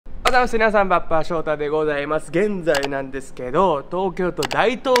ございます。皆さん、バッパー翔太でございます。現在なんですけど、東京都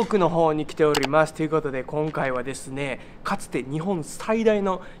大東区の方に来ております。ということで、今回はですね、かつて日本最大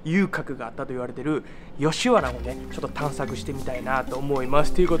の遊郭があったと言われている吉原をね、ちょっと探索してみたいなと思いま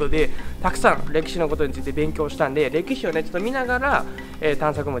す。ということで、たくさん歴史のことについて勉強したんで、歴史をね、ちょっと見ながら、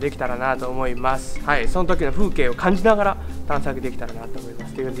探索もできたらなと思います。はい、その時の風景を感じながら探索できたらなと思いま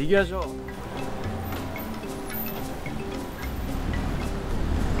す。ということで、行きましょう。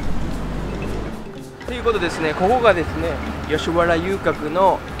ということですね、ここがですね、吉原遊郭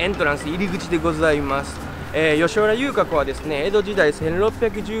のエントランス入り口でございます。吉原遊郭はですね、江戸時代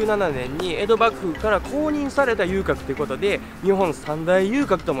1617年に江戸幕府から公認された遊郭ということで、日本三大遊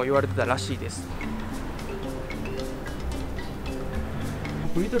郭とも言われてたらしいです。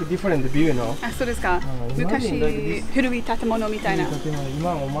Little different view の。あ、そうですか。昔古い建物みたいな。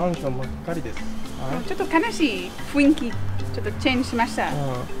今もマンションばっかりです。ちょっと悲しい雰囲気、ちょっとチェンジしました。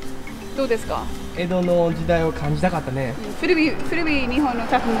どうですか？江戸の時代を感じたかったね。古い日本の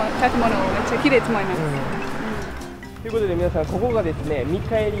建物めっちゃ綺麗と思います。ということで皆さん、ここがですね、見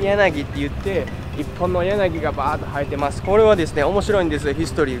返り柳って言って一本の柳がバーッと生えてます。これはですね、面白いんですよ、ヒ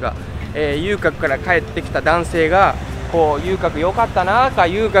ストリーが。遊郭から帰ってきた男性がこう遊郭良かったなか、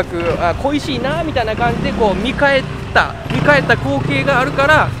遊郭恋しいなみたいな感じでこう見返った光景があるか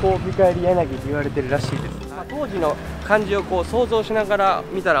ら、こう見返り柳って言われてるらしいです。当時の感じをこう想像しながら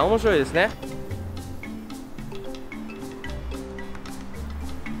見たら面白いですね。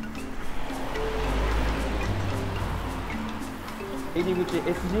入り口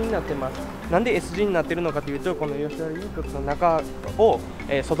S 字になってます。なんで S 字になってるのかというと、この吉原遊郭の中を、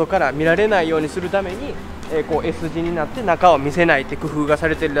外から見られないようにするために、こう S 字になって中を見せないって工夫がさ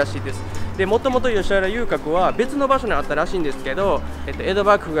れてるらしいです。で、もともと吉原遊郭は別の場所にあったらしいんですけど、江戸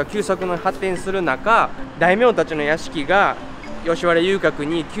幕府が急速に発展する中、大名たちの屋敷が吉原遊郭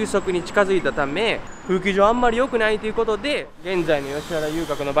に急速に近づいたため、風紀上あんまり良くないということで、現在の吉原遊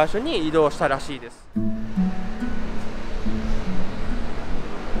郭の場所に移動したらしいです。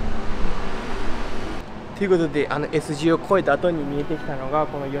ということで、S 字を越えた後に見えてきたのが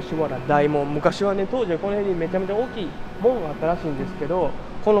この吉原大門。昔はね、当時はこの辺にめちゃめちゃ大きい門があったらしいんですけど、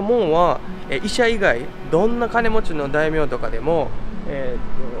この門は医者以外どんな金持ちの大名とかでも、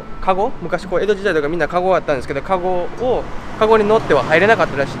カゴ、昔こう江戸時代とかみんなカゴがあったんですけど、カゴに乗っては入れなかっ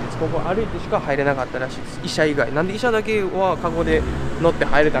たらしいです。ここ歩いてしか入れなかったらしいです。医者以外なんで医者だけはカゴで乗って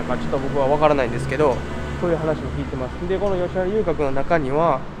入れたかちょっと僕は分からないんですけど、そういう話を聞いてます。で、この吉原遊郭の中に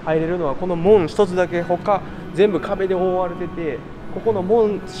は入れるのはこの門一つだけ、他全部壁で覆われてて、ここの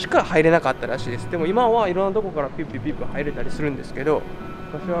門しか入れなかったらしいです。でも今はいろんなとこからピッピッピッピ入れたりするんですけど、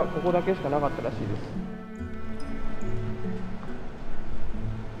私はここだけしかなかったらしいです。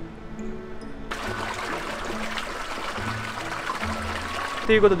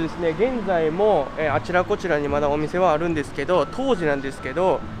ということでですね、現在もあちらこちらにまだお店はあるんですけど、当時なんですけ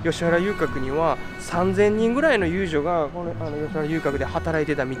ど、吉原遊郭には3000人ぐらいの遊女がこの吉原遊郭で働い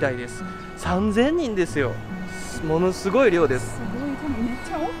てたみたいです。3000人ですよ。ものすごい量です。すごい、多分めっ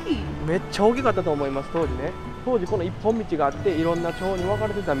ちゃ大きい。めっちゃ大きかったと思います、当時ね。当時この一本道があっていろんな町に分か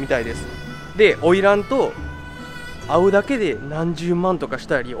れてたみたいです。で、花魁と会うだけで何十万とかし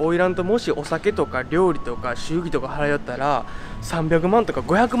たり、花魁ともしお酒とか料理とか祝儀とか払いよったら300万とか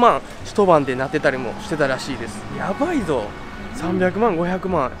500万一晩でなってたりもしてたらしいです。やばいぞ。300万500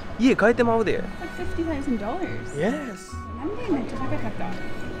万家買えてまうで。$50,000。Yes。 なんでめっちゃ高かっ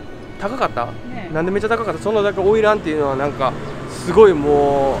た？高かった、ね、なんでめっちゃ高かった？そのだけ花魁っていうのはなんかすごい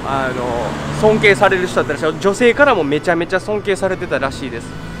もう尊敬される人だったらしい。女性からもめちゃめちゃ尊敬されてたらしいです。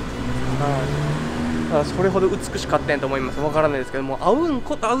それほど美しかったんやと思います。わからないですけども、会う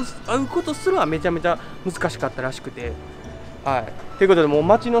ことすらめちゃめちゃ難しかったらしくて、はい。ということで、もう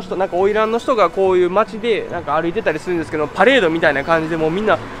街の人、なんか花魁の人がこういう街でなんか歩いてたりするんですけど、パレードみたいな感じでもうみん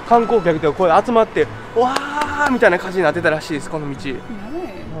な観光客とかこう集まってわーみたいな感じになってたらしいです、この道。で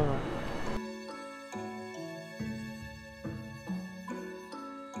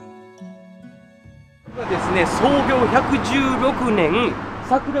すね、創業116年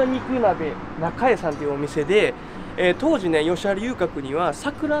桜肉鍋中江さんというお店で、当時ね、吉原遊郭には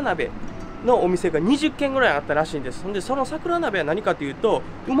桜鍋のお店が20軒ぐらいあったらしいんです。で、その桜鍋は何かというと、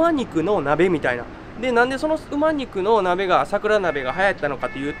馬肉の鍋みたいな。で、なんでその馬肉の鍋が桜鍋が流行ったのか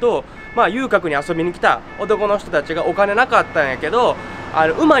というと、まあ遊郭に遊びに来た男の人たちがお金なかったんやけど、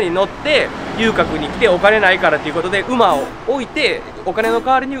馬に乗って遊郭に来てお金ないからということで馬を置いて、お金の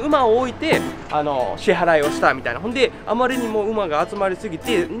代わりに馬を置いて支払いをしたみたいな。ほんであまりにも馬が集まりすぎ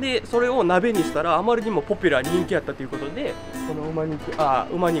て、でそれを鍋にしたらあまりにもポピュラー人気やったということで、この馬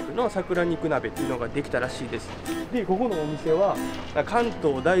肉の桜肉鍋っていうのができたらしいです。でここのお店は関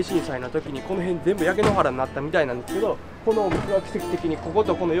東大震災の時にこの辺全部焼け野原になったみたいなんですけど、このお店は奇跡的に、ここ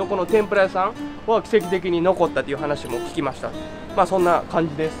とこの横の天ぷら屋さんは奇跡的に残ったという話も聞きました。まあそんな感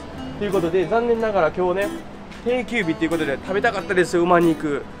じです。ということで残念ながら今日ね定休日ということで食べたかったですよ、馬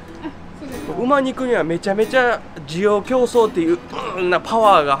肉。馬肉にはめちゃめちゃ需要競争っていうなパ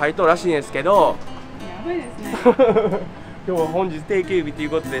ワーが入っとるらしいんですけど、やばいですね。今日は本日定休日という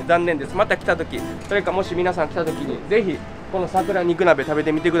ことで残念です。また来た時、それかもし皆さん来た時にぜひこの桜肉鍋食べ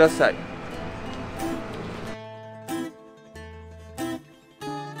てみてください。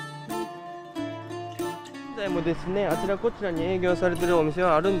現在もですね、あちらこちらに営業されてるお店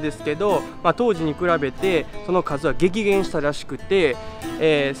はあるんですけど、当時に比べてその数は激減したらしくて、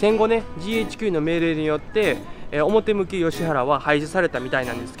戦後ね GHQ の命令によって表向き吉原は廃止されたみたい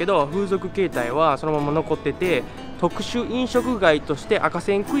なんですけど、風俗形態はそのまま残ってて、特殊飲食街として赤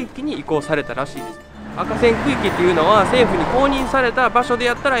線区域に移行されたらしいです。赤線区域っていうのは政府に公認された場所で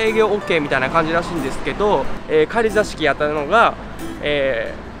やったら営業 OK みたいな感じらしいんですけど、仮座敷やったのが、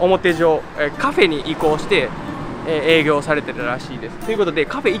表上、カフェに移行して営業されてるらしいです。ということで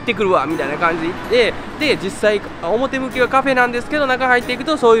カフェ行ってくるわみたいな感じで実際表向きはカフェなんですけど、中入っていく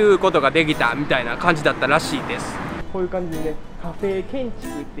とそういうことができたみたいな感じだったらしいです。こういう感じでね、カフェ建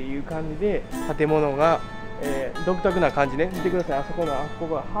築っていう感じで建物が、独特な感じね。見てください、あそこ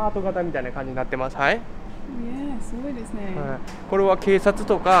がハート型みたいな感じになってます。はい、すごいですね。これは警察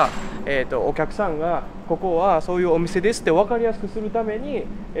とか、お客さんがここはそういうお店ですって分かりやすくするために、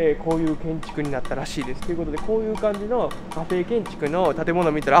こういう建築になったらしいです。ということでこういう感じのカフェ建築の建物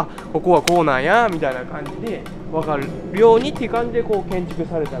を見たら、あ、ここはこうなんやみたいな感じで分かるようにっていう感じでこう建築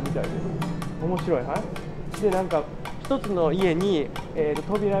されたみたいです。面白い。はい、でなんか一つの家に、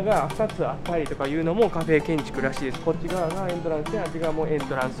扉が2つあったりとかいうのもカフェ建築らしいです。こっち側がエントランスであっち側もエン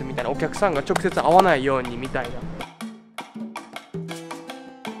トランスみたいな、お客さんが直接会わないようにみたいな。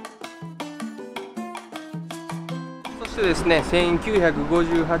そしてですね、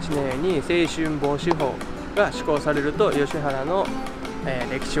1958年に青春防止法が施行されると吉原の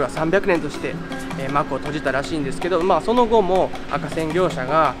歴史は300年として幕を閉じたらしいんですけど、その後も赤線業者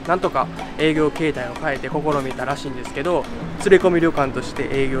がなんとか営業形態を変えて試みたらしいんですけど、連れ込み旅館として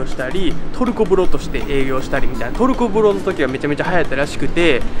営業したりトルコ風呂として営業したりみたいな。トルコ風呂の時はめちゃめちゃ流行ったらしく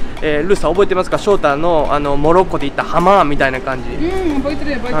て、ルーさん覚えてますか？ショータのモロッコで行ったハマーンみたいな感じ。覚えて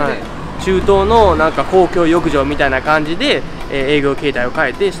る覚えてる。中東のなんか公共浴場みたいな感じで営業形態を変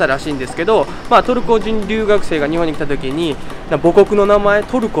えてしたらしいんですけど、トルコ人留学生が日本に来た時に母国の名前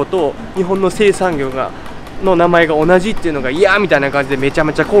トルコと日本の生産業の名前が同じっていうのが嫌みたいな感じでめちゃ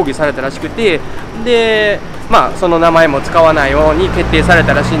めちゃ抗議されたらしくて、でその名前も使わないように決定され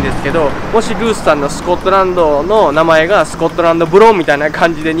たらしいんですけど、もしルースさんのスコットランドの名前がスコットランドブロンみたいな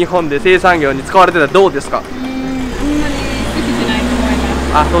感じで日本で生産業に使われてたらどうですか？あんまり好きじゃないと思い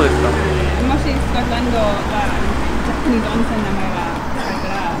ます。あ、そうですか。もしスコットランドがジャパニーズ温泉の名前が使え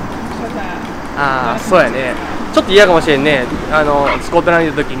たら、ショータ。そうやね。ちょっと嫌かもしれんね。スコットランド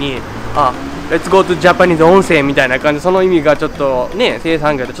にいた時にレッツゴートジャパニーズ温泉みたいな感じ、その意味がちょっとね、生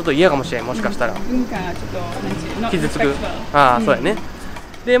産業でちょっと嫌かもしれん、もしかしたら。文化ちょっと傷つく。そうやね。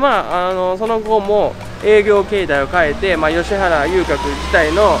でその後も営業形態を変えて、吉原遊郭自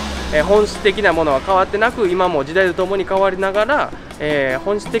体の本質的なものは変わってなく、今も時代とともに変わりながら、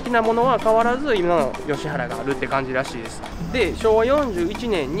本質的なものは変わらず今の吉原があるって感じらしいです。で昭和41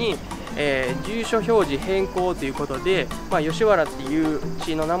年に住所表示変更ということで、吉原っていう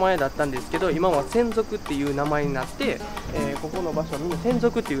地の名前だったんですけど、今は専属っていう名前になって、ここの場所はみんな専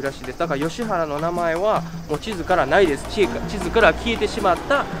属っていうらしいです。だから吉原の名前はもう地図からないです。地図から消えてしまっ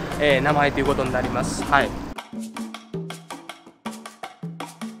た、名前ということになります。はい。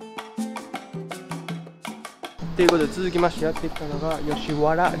ということで続きましてやってきたのが吉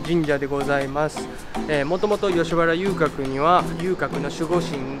原神社でございます。もともと吉原遊郭には遊郭の守護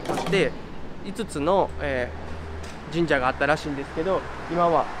神として5つの、神社があったらしいんですけど、今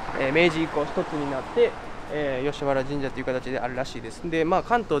は、明治以降1つになって、吉原神社という形であるらしいです。で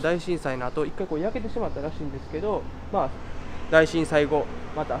関東大震災の後一回こう焼けてしまったらしいんですけど、大震災後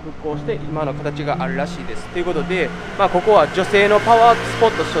また復興して今の形があるらしいです。ということで、ここは女性のパワースポッ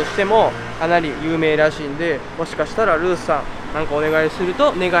トとしてもかなり有名らしいんで、もしかしたらルースさんなんかお願いする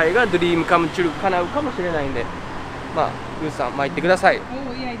と願いがドリームカムチュル叶うかもしれないんで、ルースさん参ってください。いい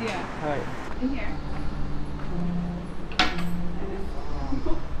アイディア。はい。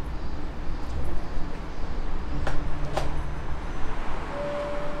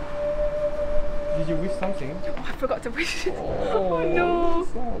Did you wish something? Oh, I forgot to wish. Oh, no.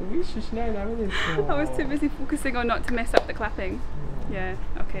 Wish しないとダメですよ。 I was too busy focusing on not to mess up the clapping. Yeah,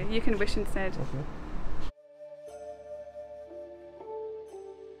 okay, you can wish instead. Okay.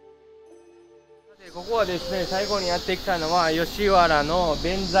 ここはですね、最後にやってきたのは吉原の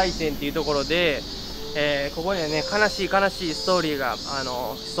弁財天っていうところで、ここにはね、悲しいストーリーが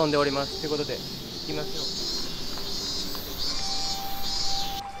潜んでおります。ということで、行きましょう。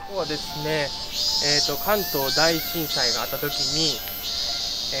ここはですね、関東大震災があった時に、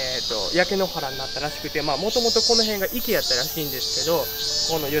焼け野原になったらしくて、もともとこの辺が池やったらしいんですけど、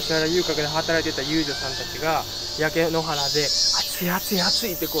この吉原遊郭で働いてた遊女さんたちが焼け野原で熱い熱い熱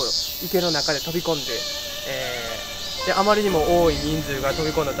いってこう池の中で飛び込んで、であまりにも多い人数が飛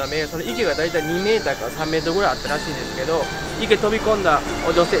び込んだため、その池がだいたい2メーターから3メートルぐらいあったらしいんですけど、池飛び込んだ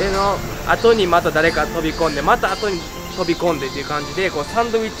女性の後にまた誰か飛び込んで、また後に飛び込んでっていう感じでこうサ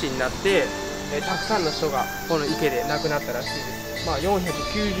ンドウィッチになって、たくさんの人がこの池で亡くなったらしいです。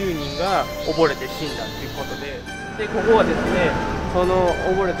490人が溺れて死んだということで、ここはですね、その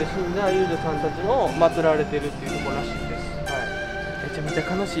溺れて死んだ遊女さんたちの祀られてるっていうところらしいです。はい、めちゃめち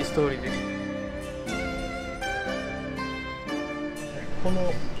ゃ悲しいストーリーです。この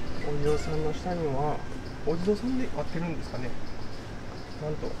お地蔵さんの下には、お地蔵さんで合ってるんですかね、な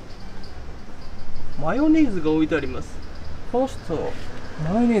んとマヨネーズが置いてあります。この人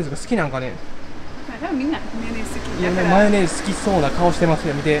マヨネーズが好きなんかね。多分みんなマヨネーズ好きいや、マヨネーズ好きそうな顔してます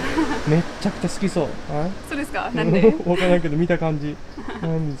よ。見て、めっちゃくちゃ好きそう。そうですか？なんで？わからないけど見た感じ、マ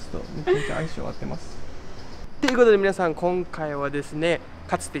ヨネーズとめちゃめちゃ相性合ってます。ということで皆さん、今回はですね、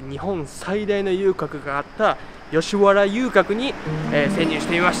かつて日本最大の遊郭があった吉原遊郭に、潜入し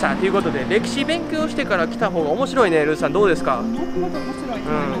てみました。ということで、歴史勉強してから来た方が面白いね。ルーさんどうですか？もっと面白いと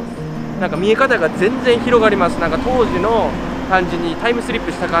思います。なんか見え方が全然広がります。なんか当時の感じにタイムスリッ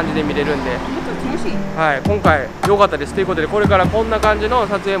プした感じで見れるんで、はい、今回良かったです。ということで、これからこんな感じの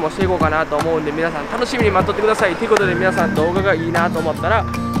撮影もしていこうかなと思うんで、皆さん楽しみに待っとってください。ということで、皆さん動画がいいなと思ったら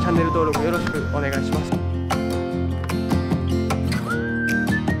チャンネル登録よろしくお願いします。